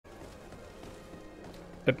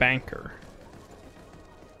The banker.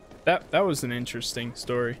 That was an interesting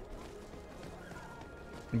story.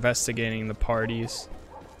 Investigating the parties.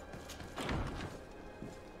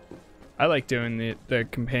 I like doing the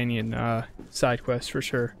companion side quests for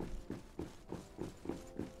sure.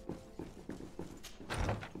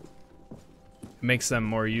 It makes them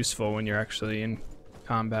more useful when you're actually in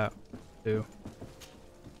combat too.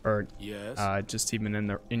 Or yes. Just even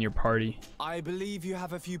in your party. I believe you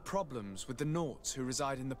have a few problems with the Nauts who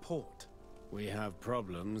reside in the port. We have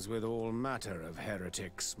problems with all matter of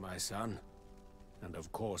heretics, my son. And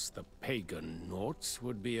of course the pagan Nauts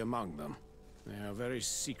would be among them. They are very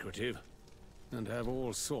secretive and have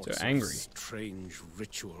all sorts of strange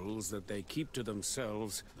rituals that they keep to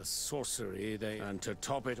themselves. The sorcery they... And to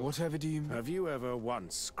top it... Whatever do you mean? Have you ever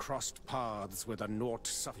once crossed paths with a Naut?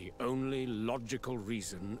 The only logical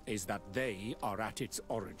reason is that they are at its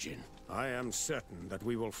origin. I am certain that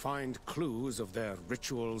we will find clues of their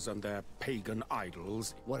rituals and their pagan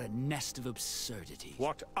idols. What a nest of absurdity.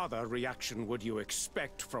 What other reaction would you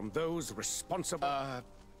expect from those responsible?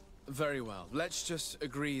 Very well. Let's just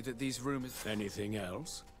agree that these rumors... Anything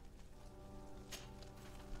else?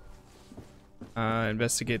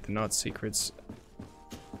 Investigate the Naut secrets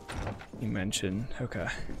you mentioned. Okay.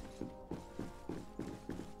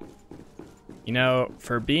 You know,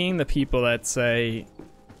 for being the people that say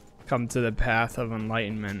come to the path of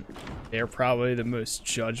enlightenment, they're probably the most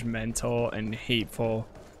judgmental and hateful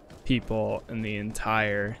people in the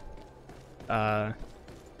entire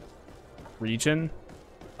region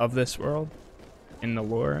of this world, in the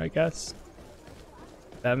lore, I guess.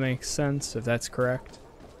 That makes sense, if that's correct.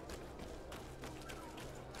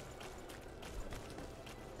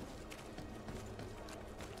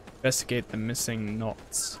 Investigate the missing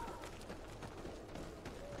Nauts.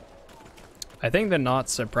 I think the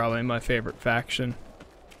Nauts are probably my favorite faction.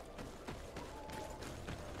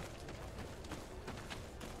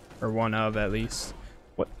 Or one of, at least.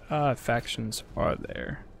 What factions are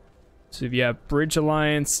there? So you have Bridge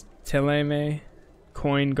Alliance, Teleme,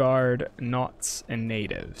 Coin Guard, Nauts, and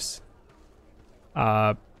Natives.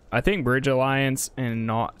 I think Bridge Alliance and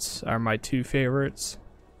Nauts are my two favorites.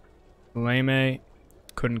 Teleme,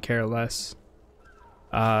 couldn't care less.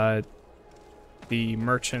 The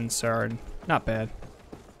merchants are not bad.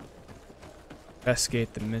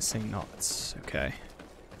 Investigate the missing Nauts. Okay.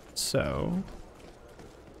 So,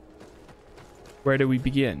 where do we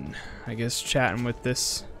begin? I guess chatting with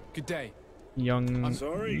this Good day. young I'm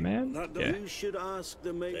sorry, man? not Yeah. you should ask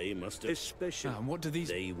the maid. They must have special. And what do these...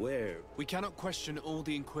 They wear. We cannot question all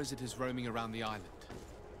the Inquisitors roaming around the island.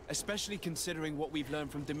 Especially considering what we've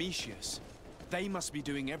learned from Domitius. They must be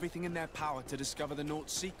doing everything in their power to discover the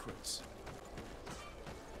Naut's secrets.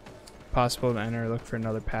 Possible to enter, look for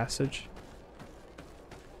another passage.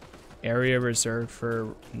 Area reserved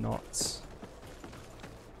for Nauts.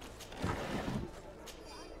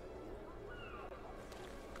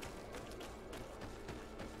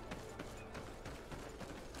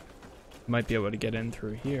 Might be able to get in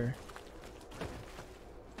through here.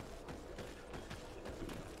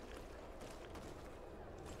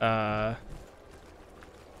 Oh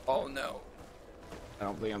no. I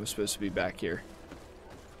don't think I'm supposed to be back here.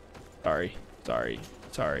 Sorry.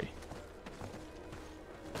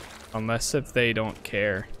 Unless if they don't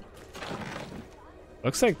care.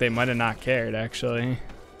 Looks like they might have not cared, actually.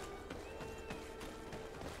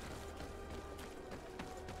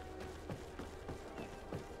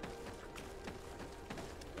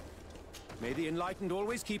 May the enlightened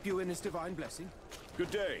always keep you in his divine blessing.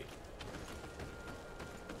 Good day.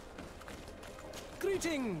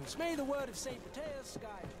 Greetings! May the word of Saint Mateus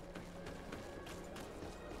guide.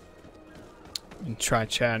 And try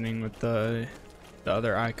chatting with the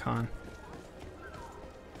other icon.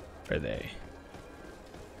 Where are they?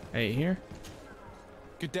 Hey, here?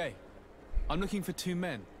 Good day. I'm looking for two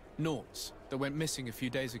men, Nauts, that went missing a few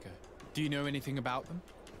days ago. Do you know anything about them?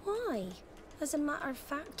 Why? As a matter of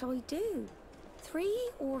fact, I do. 3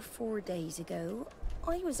 or 4 days ago,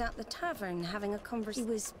 I was at the tavern having a conversation.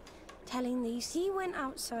 He was telling these. He went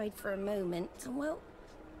outside for a moment, and well,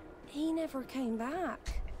 he never came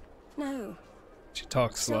back. No. She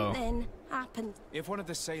talks slow. Something happened. If one of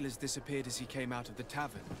the sailors disappeared as he came out of the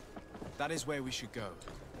tavern, that is where we should go.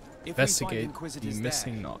 If Investigate we find Inquisitors the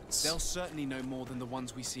missing there, Nauts. they'll certainly know more than the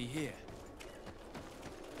ones we see here.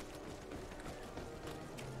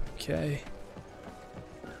 Okay.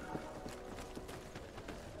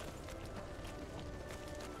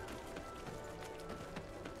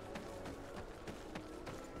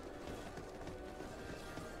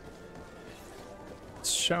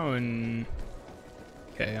 It's showing.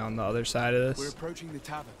 Okay, on the other side of We're this. approaching the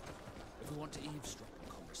tavern. If we want to eavesdrop,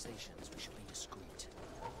 conversations, we should be discreet.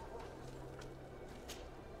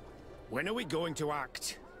 When are we going to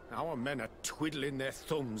act? Our men are twiddling their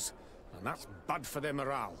thumbs, and that's bad for their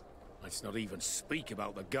morale. Let's not even speak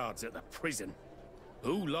about the guards at the prison.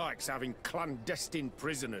 Who likes having clandestine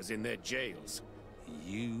prisoners in their jails?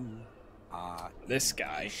 You are This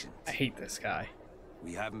guy. impatient. I hate this guy.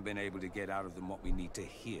 We haven't been able to get out of them what we need to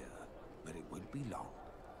hear, but it won't be long.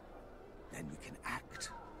 Then we can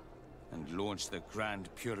act and launch the grand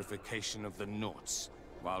purification of the Nauts.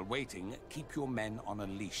 While waiting, keep your men on a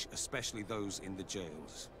leash, especially those in the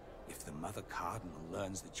jails. If the Mother Cardinal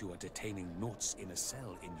learns that you are detaining Nauts in a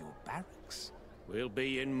cell in your barracks... We'll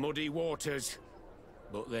be in muddy waters,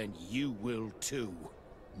 but then you will too.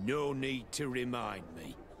 No need to remind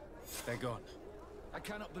me. They're gone. I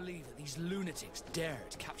cannot believe that these lunatics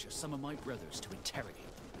dared capture some of my brothers to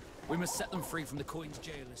interrogate them. We must set them free from the Coin's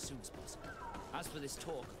jail as soon as possible. As for this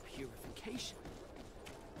talk of purification,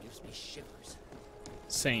 it gives me shivers.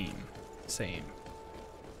 Same.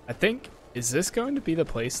 I think, is this going to be the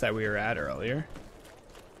place that we were at earlier?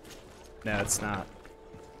 No, it's not.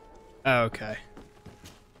 Oh, okay.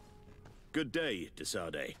 Good day,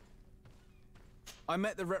 Desade. I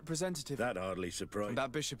met the representative. That hardly surprised.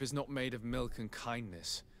 That bishop is not made of milk and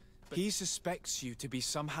kindness. But he suspects you to be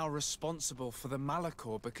somehow responsible for the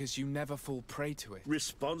Malachor because you never fall prey to it.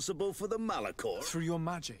 Responsible for the Malachor? Through your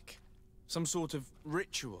magic. Some sort of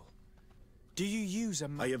ritual. Do you use a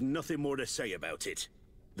I have nothing more to say about it.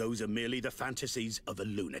 Those are merely the fantasies of a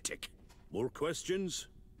lunatic. More questions?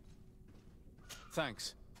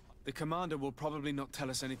 Thanks. The commander will probably not tell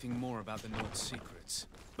us anything more about the North's secrets.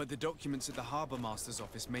 But the documents at the Harbor Master's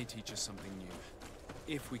office may teach us something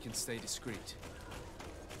new. If we can stay discreet.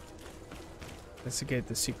 Investigate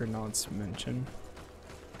the secret knots mentioned.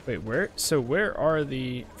 Wait, where? So where are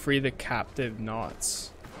the free the captive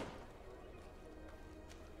knots?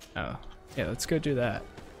 Oh, yeah, let's go do that.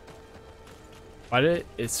 Why did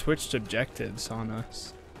it switched objectives on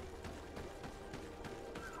us?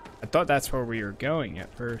 I thought that's where we were going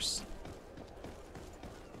at first.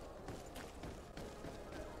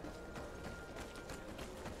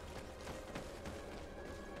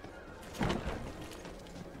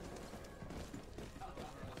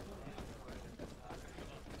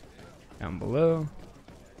 Down below.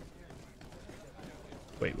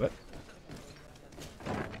 Wait, what?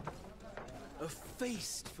 A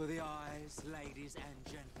feast for the eyes, ladies and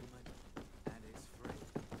gentlemen. And it's free.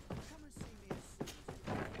 Come and see me as soon as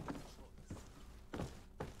you have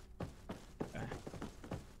a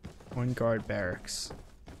choice. One guard barracks.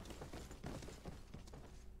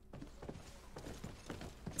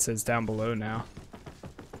 It says down below now.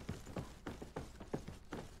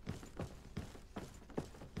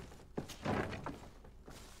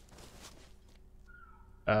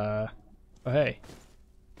 Oh hey.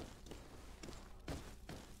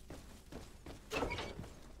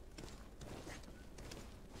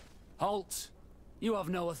 Halt! You have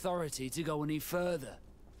no authority to go any further.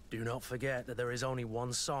 Do not forget that there is only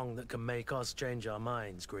one song that can make us change our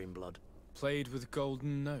minds, Greenblood. Played with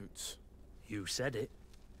golden notes. You said it.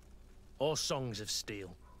 Or songs of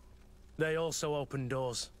steel. They also open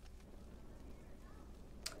doors.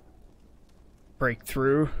 Break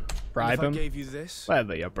through. Bribe And him. if I gave you this,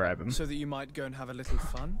 Gladly, I'll bribe him. so that you might go and have a little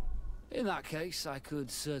fun? In that case, I could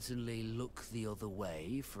certainly look the other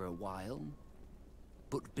way for a while.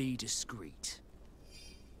 But be discreet.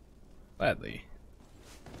 Gladly.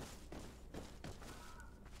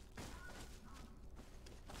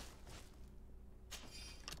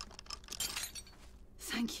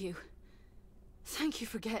 Thank you. Thank you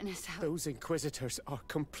for getting us out. Those Inquisitors are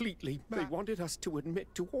completely mad. They wanted us to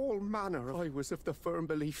admit to all manner of... I was of the firm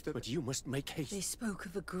belief that... But you must make haste. They spoke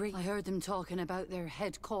of a Greek. I heard them talking about their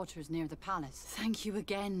headquarters near the palace. Thank you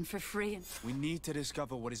again for freeing. We need to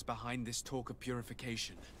discover what is behind this talk of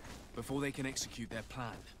purification before they can execute their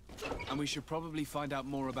plan. And we should probably find out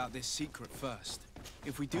more about this secret first.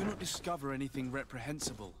 If we do not discover anything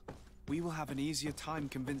reprehensible, we will have an easier time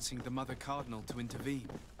convincing the Mother Cardinal to intervene.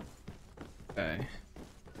 Okay.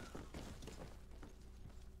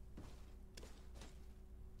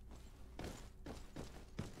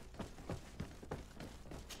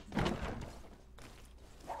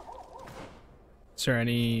 Is there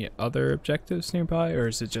any other objectives nearby, or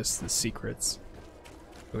is it just the secrets?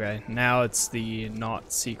 Okay, now it's the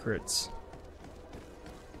not secrets.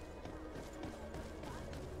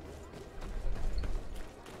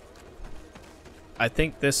 I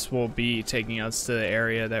think this will be taking us to the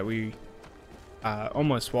area that we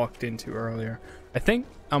almost walked into earlier. I think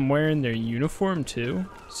I'm wearing their uniform too,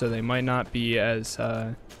 so they might not be as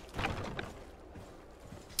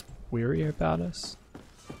weary about us.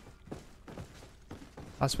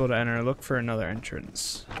 Possible to enter. Look for another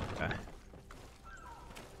entrance. Okay.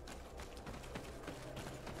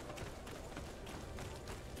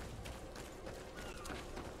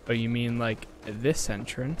 Oh, you mean like this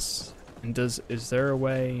entrance? And is there a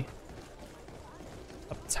way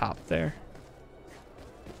up top there?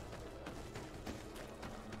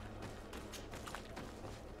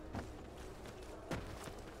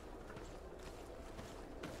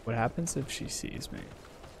 What happens if she sees me?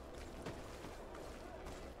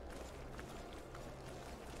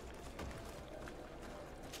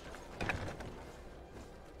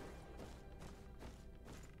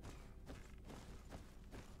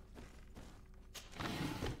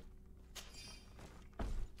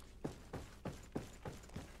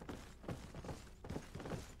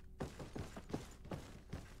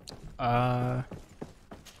 I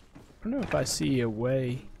don't know if I see a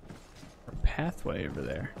way or pathway over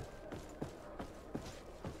there.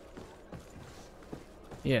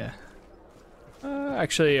 Yeah.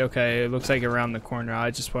 Actually, okay, it looks like around the corner. I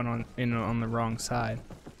just went on the wrong side.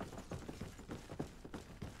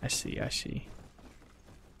 I see, I see.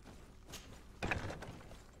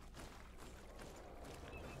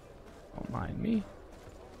 Don't mind me.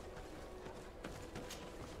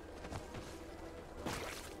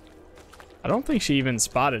 I don't think she even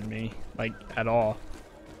spotted me, like, at all.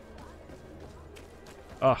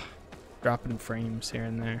 Ugh, dropping frames here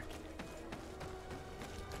and there.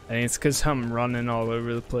 I think it's because I'm running all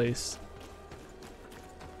over the place.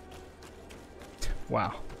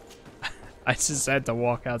 Wow. I just had to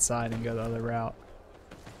walk outside and go the other route.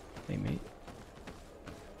 Hey, mate.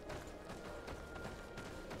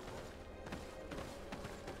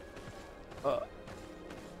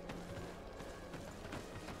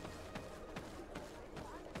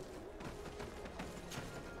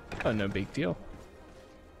 Oh, no big deal.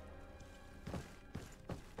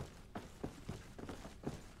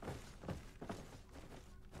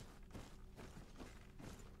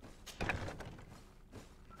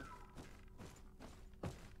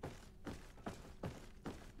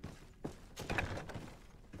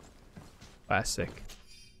 Classic.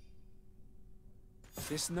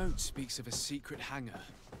 This note speaks of a secret hangar.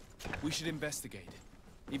 We should investigate,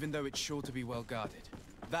 even though it's sure to be well guarded.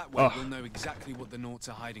 That way we'll know exactly what the Naughts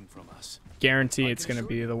are hiding from us. Guarantee it's gonna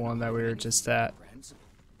be the one that we were just at.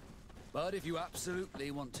 But if you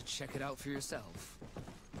absolutely want to check it out for yourself.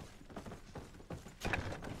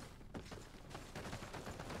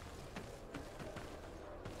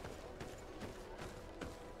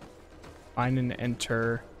 Find and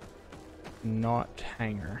enter not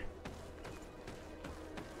hangar.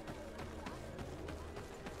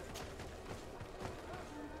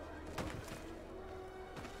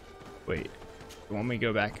 Wait, you want me to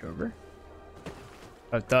go back over?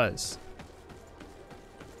 Oh, it does.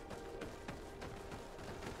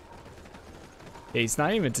 Yeah, he's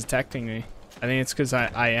not even detecting me. I think it's because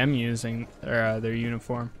I am using their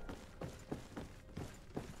uniform.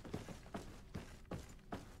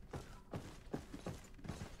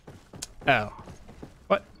 Oh.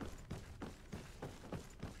 What?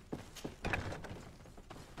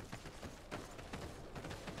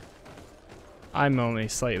 I'm only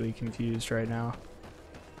slightly confused right now.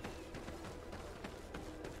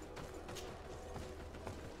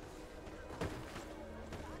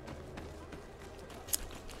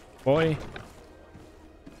 Boy.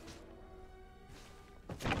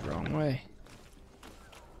 Wrong way.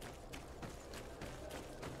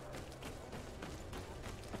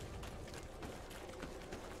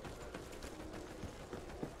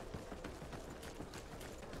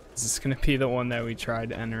 Is this gonna be the one that we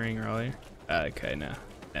tried entering earlier? Okay, no.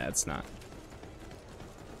 Yeah, it's not.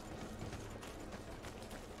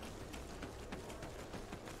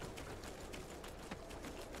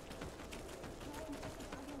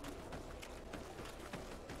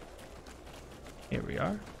 Here we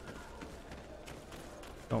are.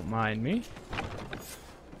 Don't mind me.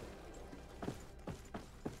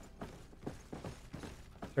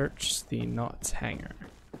 Search the Knots hangar.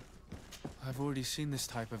 I've already seen this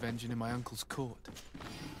type of engine in my uncle's court.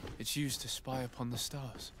 It's used to spy upon the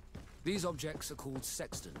stars. These objects are called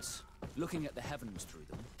sextants. Looking at the heavens through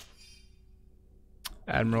them,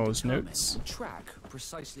 Admiral's notes. track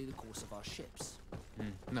precisely the course of our ships.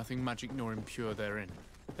 Nothing magic nor impure therein.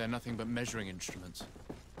 They're nothing but measuring instruments.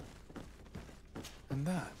 And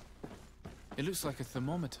that, it looks like a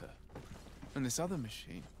thermometer. And this other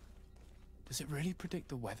machine, does it really predict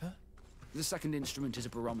the weather? The second instrument is a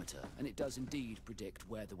barometer, and it does indeed predict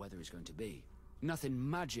where the weather is going to be. Nothing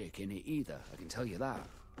magic in it either, I can tell you that.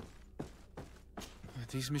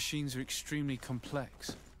 These machines are extremely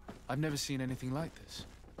complex. I've never seen anything like this.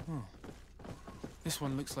 This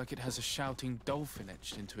one looks like it has a shouting dolphin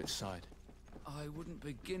etched into its side. I wouldn't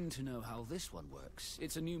begin to know how this one works.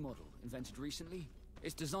 It's a new model, invented recently.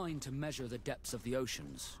 It's designed to measure the depths of the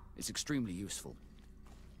oceans. It's extremely useful.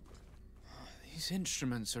 These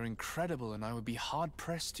instruments are incredible, and I would be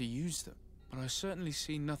hard-pressed to use them. But I certainly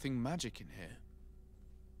see nothing magic in here.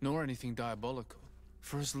 Nor anything diabolical.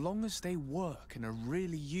 For as long as they work and are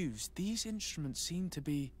really used, these instruments seem to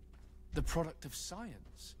be the product of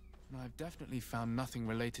science. And I've definitely found nothing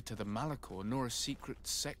related to the Malachor, nor a secret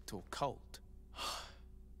sect or cult.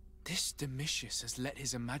 This Domitius has let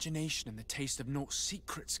his imagination and the taste of Naught's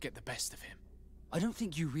secrets get the best of him. I don't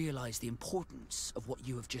think you realize the importance of what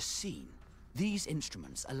you have just seen. These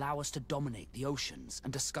instruments allow us to dominate the oceans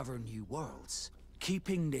and discover new worlds.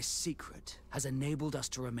 Keeping this secret has enabled us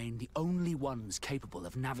to remain the only ones capable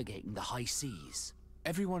of navigating the high seas.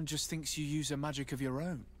 Everyone just thinks you use a magic of your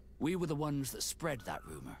own. We were the ones that spread that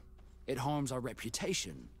rumor. It harms our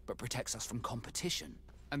reputation, but protects us from competition.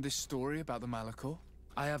 And this story about the Malachor?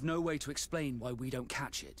 I have no way to explain why we don't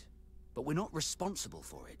catch it, but we're not responsible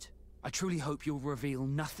for it. I truly hope you'll reveal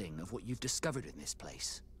nothing of what you've discovered in this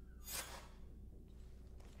place.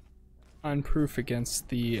 On proof against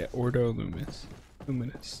the Ordo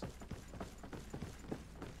Luminous.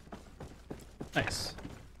 Nice.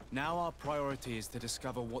 Now our priority is to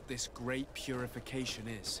discover what this great purification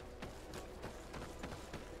is.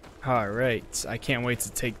 Alright, I can't wait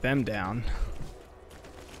to take them down.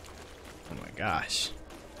 Oh my gosh.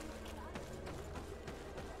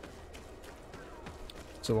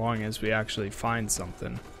 So long as we actually find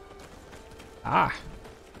something. Ah!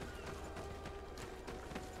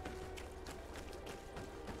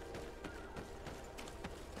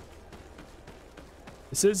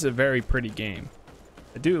 This is a very pretty game.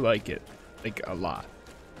 I do like it, like a lot.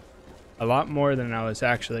 A lot more than I was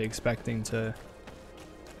actually expecting to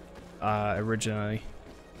originally.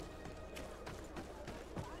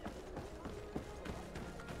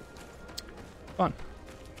 Fun.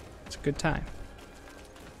 It's a good time.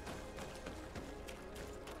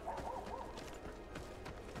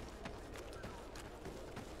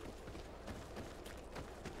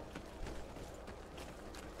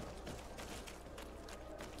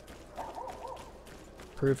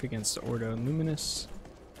 Proof against the Ordo Luminous.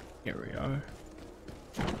 Here we are.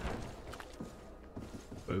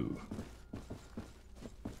 Ooh.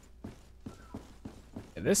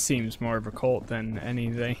 Yeah, this seems more of a cult than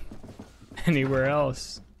anything anywhere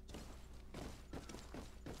else.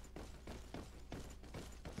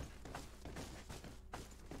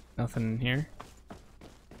 Nothing in here.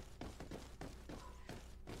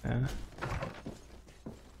 Yeah.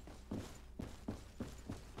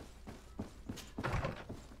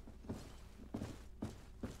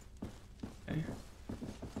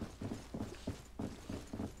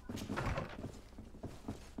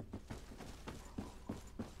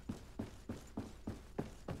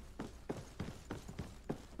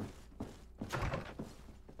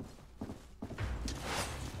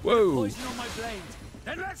 Whoa! Poison on my blade.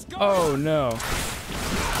 Then let's go. Oh no!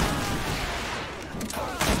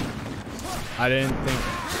 I didn't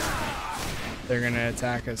think they're gonna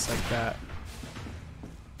attack us like that.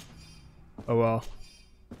 Oh well.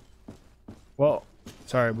 Well,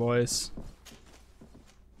 sorry boys.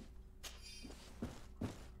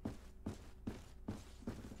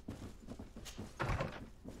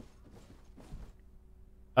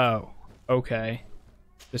 Oh, okay.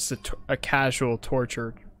 Just a casual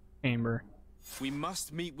torture chamber. We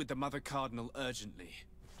must meet with the Mother Cardinal urgently.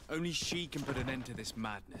 Only she can put an end to this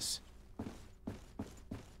madness.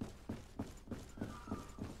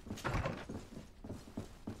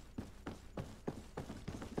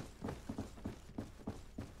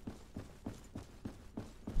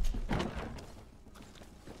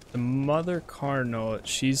 The Mother Cardinal,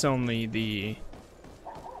 she's only the...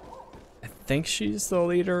 I think she's the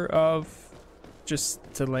leader of just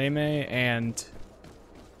Teleme and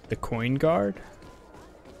the Coin Guard.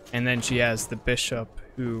 And then she has the Bishop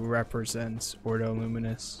who represents Ordo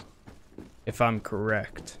Luminous, if I'm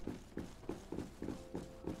correct.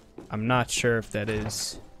 I'm not sure if that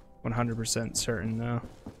is 100% certain though.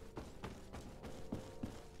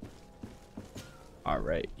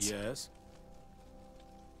 Alright. Yes?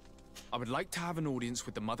 I would like to have an audience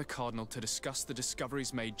with the Mother Cardinal to discuss the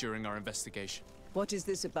discoveries made during our investigation. What is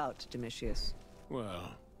this about, Domitius?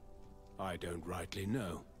 Well, I don't rightly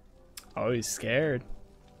know. Oh, he's scared.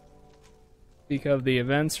 Speak of the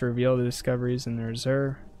events, reveal the discoveries in the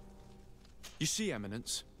reserve. You see,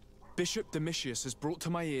 Eminence, Bishop Domitius has brought to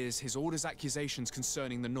my ears his order's accusations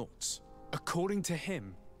concerning the Naughts. According to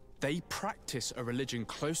him, they practice a religion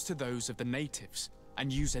close to those of the natives,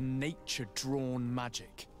 and use a nature-drawn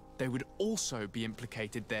magic. They would also be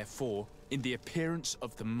implicated, therefore, in the appearance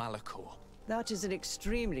of the Malachor. That is an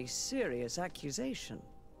extremely serious accusation.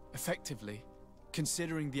 Effectively,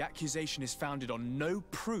 considering the accusation is founded on no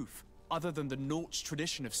proof other than the Naught's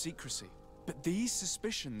tradition of secrecy. But these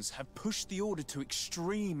suspicions have pushed the Order to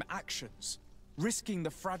extreme actions, risking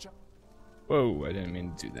the fragile... Whoa, I didn't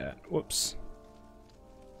mean to do that. Whoops.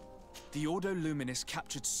 The Ordo Luminis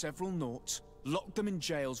captured several Naughts, locked them in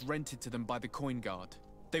jails rented to them by the Coin Guard.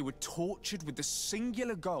 They were tortured with the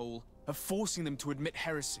singular goal of forcing them to admit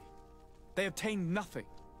heresy. They obtained nothing.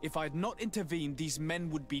 If I had not intervened, these men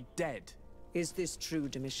would be dead. Is this true,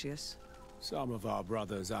 Domitius? Some of our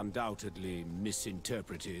brothers undoubtedly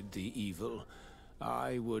misinterpreted the evil.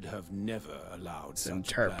 I would have never allowed such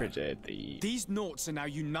Interpreted the... These Naughts are now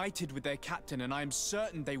united with their captain, and I am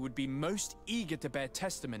certain they would be most eager to bear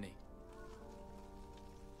testimony.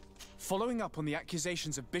 Following up on the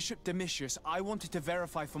accusations of Bishop Domitius, I wanted to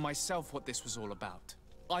verify for myself what this was all about.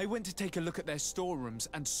 I went to take a look at their storerooms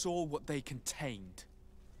and saw what they contained.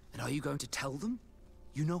 And are you going to tell them?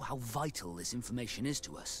 You know how vital this information is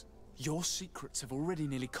to us. Your secrets have already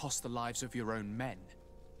nearly cost the lives of your own men.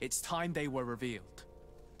 It's time they were revealed.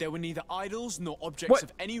 There were neither idols nor objects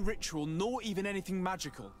of any ritual, nor even anything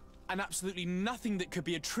magical, and absolutely nothing that could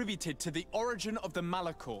be attributed to the origin of the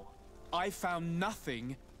Malachor. I found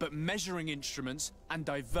nothing but measuring instruments and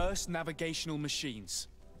diverse navigational machines.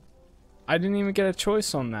 I didn't even get a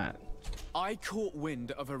choice on that. I caught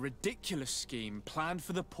wind of a ridiculous scheme planned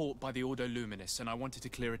for the port by the Ordo Luminis, and I wanted to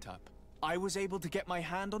clear it up. I was able to get my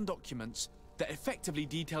hand on documents that effectively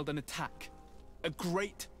detailed an attack. A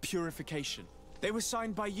great purification. They were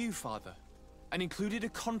signed by you, Father, and included a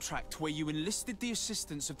contract where you enlisted the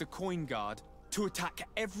assistance of the Coin Guard to attack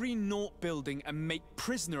every Naught building and make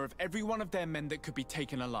prisoner of every one of their men that could be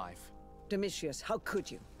taken alive. Domitius, how could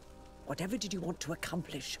you? Whatever did you want to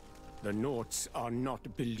accomplish? The Naughts are not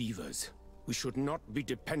believers. We should not be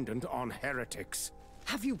dependent on heretics.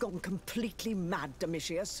 Have you gone completely mad,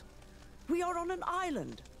 Domitius? We are on an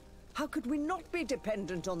island. How could we not be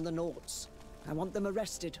dependent on the Naughts? I want them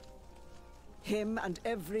arrested. Him and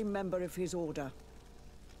every member of his order.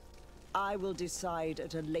 I will decide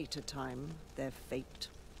at a later time their fate.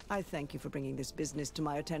 I thank you for bringing this business to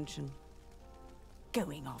my attention.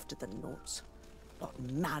 Going after the Naughts. What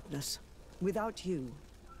madness. Without you,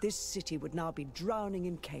 this city would now be drowning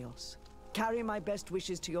in chaos. Carry my best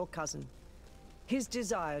wishes to your cousin. His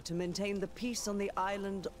desire to maintain the peace on the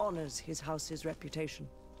island honors his house's reputation.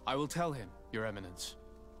 I will tell him, Your Eminence.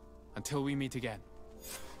 Until we meet again.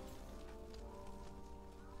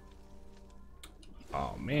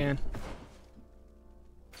 Oh, man.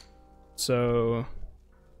 So...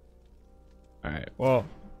 Alright, well...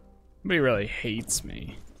 Nobody really hates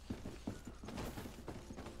me.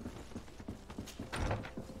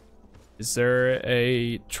 Is there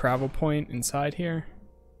a travel point inside here?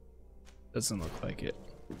 Doesn't look like it.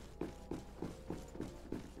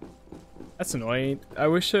 That's annoying. I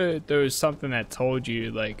wish there was something that told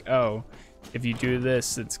you, like, oh, if you do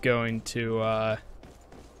this, it's going to,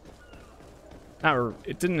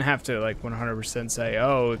 it didn't have to, like, 100% say,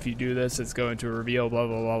 oh, if you do this, it's going to reveal blah,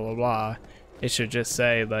 blah, blah, blah, blah. It should just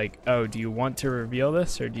say, like, oh, do you want to reveal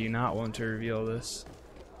this, or do you not want to reveal this?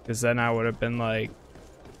 Because then I would have been like,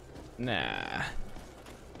 nah.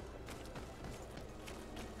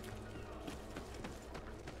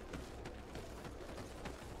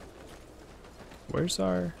 Where's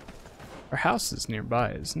our house is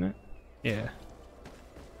nearby, isn't it? Yeah.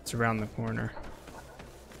 It's around the corner.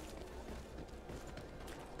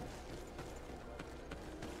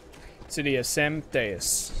 City of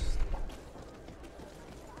Samteus.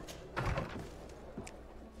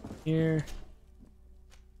 Here.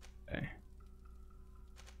 Okay.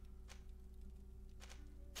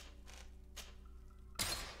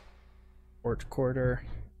 Port quarter.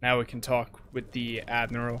 Now we can talk with the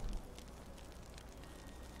Admiral.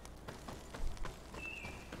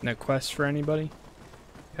 No quest for anybody?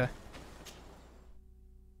 Okay.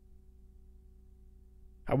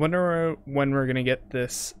 I wonder when we're gonna get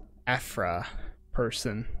this Aphra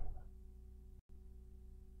person.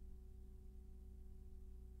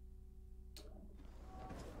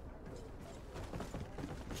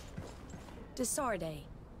 Desarde,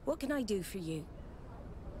 what can I do for you?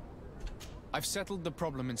 I've settled the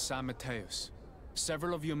problem in San Mateus.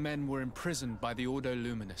 Several of your men were imprisoned by the Ordo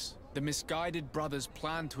Luminis. The misguided brothers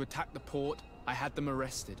planned to attack the port. I had them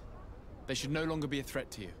arrested. They should no longer be a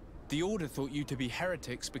threat to you. The Order thought you to be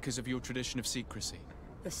heretics because of your tradition of secrecy.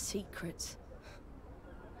 The secrets.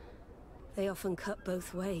 They often cut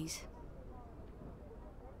both ways.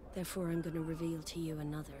 Therefore, I'm going to reveal to you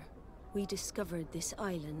another. We discovered this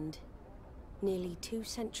island nearly 2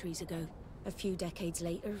 centuries ago. A few decades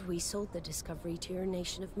later, we sold the discovery to your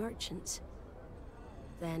nation of merchants.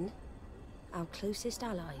 Then, our closest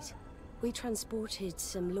allies. We transported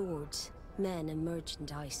some lords, men and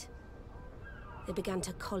merchandise. They began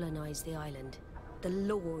to colonize the island. The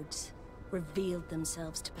lords revealed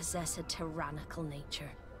themselves to possess a tyrannical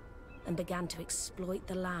nature and began to exploit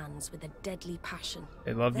the lands with a deadly passion.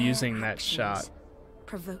 They love Their using that actions shot.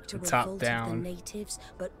 Provoked a Top revolt down. of the natives,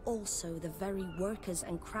 but also the very workers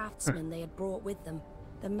and craftsmen they had brought with them.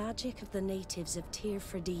 The magic of the natives of Tir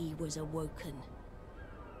Freddy was awoken.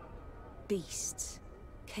 Beasts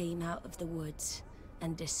came out of the woods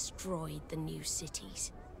and destroyed the new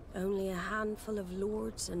cities. Only a handful of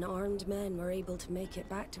lords and armed men were able to make it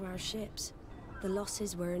back to our ships. The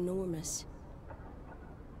losses were enormous.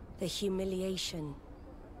 The humiliation,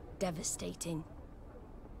 devastating.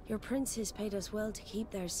 Your princes paid us well to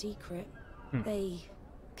keep their secret. They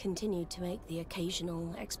continued to make the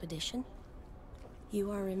occasional expedition.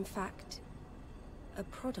 You are, in fact, a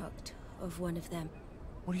product of one of them.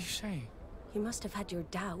 What are you saying? You must have had your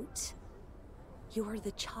doubts. You are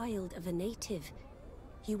the child of a native.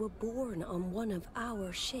 You were born on one of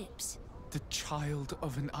our ships. The child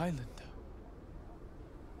of an islander.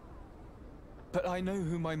 But I know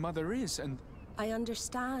who my mother is, and... I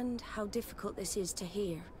understand how difficult this is to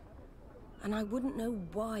hear. And I wouldn't know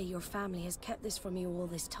why your family has kept this from you all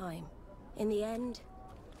this time. In the end,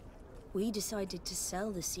 we decided to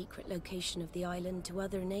sell the secret location of the island to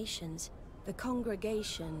other nations. The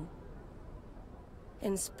congregation,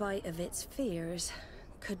 in spite of its fears,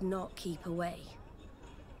 could not keep away.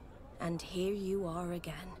 And here you are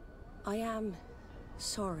again. I am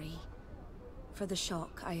sorry for the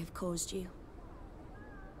shock I have caused you.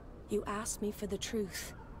 You asked me for the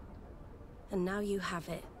truth, and now you have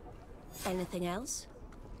it. Anything else?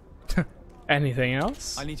 Anything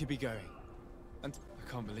else? I need to be going. And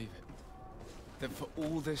I can't believe it. That for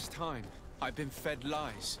all this time, I've been fed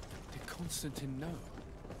lies. Did Constantine know?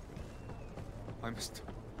 I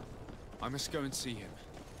must go and see him.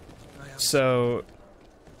 So...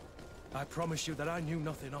 I promise you that I knew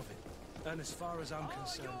nothing of it. And as far as I'm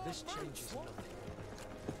concerned, this changes nothing.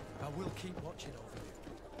 I will keep watching over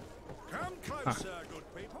you. Come closer, good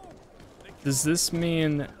people. Does this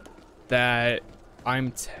mean that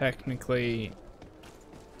I'm technically...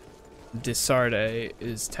 Desarde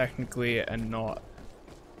is technically a Naut?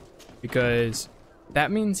 Because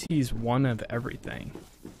that means he's one of everything.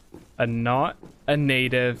 A Naut, a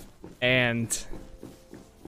native, and